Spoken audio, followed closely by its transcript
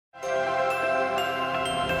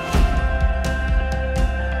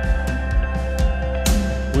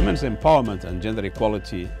Women's empowerment and gender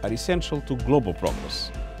equality are essential to global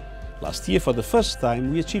progress. Last year, for the first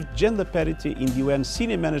time, we achieved gender parity in the UN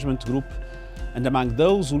Senior Management Group and among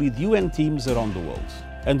those who lead UN teams around the world.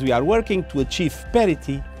 And we are working to achieve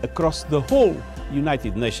parity across the whole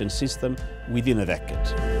United Nations system within a decade.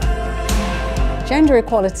 Gender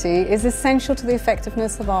equality is essential to the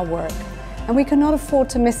effectiveness of our work, and we cannot afford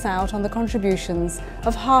to miss out on the contributions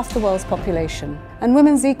of half the world's population. And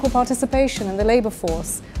women's equal participation in the labour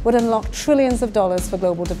force would unlock trillions of dollars for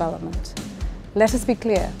global development. Let us be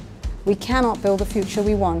clear, we cannot build the future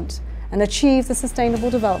we want and achieve the Sustainable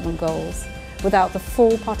Development Goals without the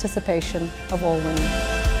full participation of all women.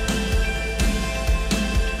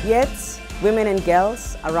 Yet, women and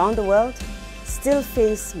girls around the world still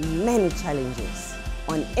face many challenges.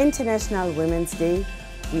 On International Women's Day,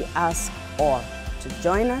 we ask all to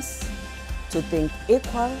join us to think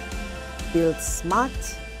equal, build smart,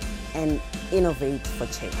 and innovate for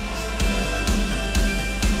change.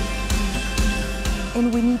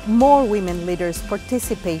 And we need more women leaders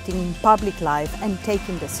participating in public life and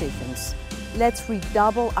taking decisions. Let's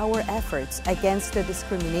redouble our efforts against the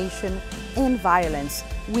discrimination and violence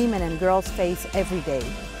women and girls face every day.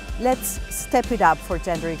 Let's step it up for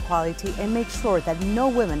gender equality and make sure that no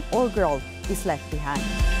woman or girl is left behind.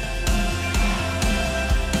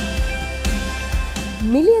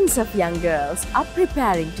 Millions of young girls are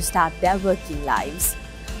preparing to start their working lives.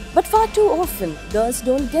 But far too often, girls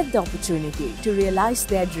don't get the opportunity to realize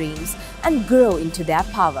their dreams and grow into their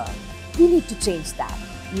power. We need to change that.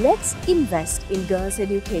 Let's invest in girls'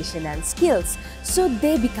 education and skills so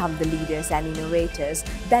they become the leaders and innovators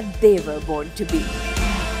that they were born to be.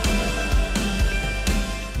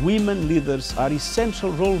 Women leaders are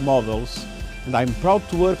essential role models, and I'm proud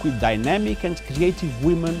to work with dynamic and creative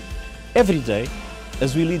women every day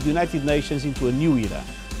as we lead the United Nations into a new era.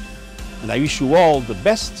 And I wish you all the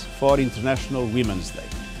best for International Women's Day.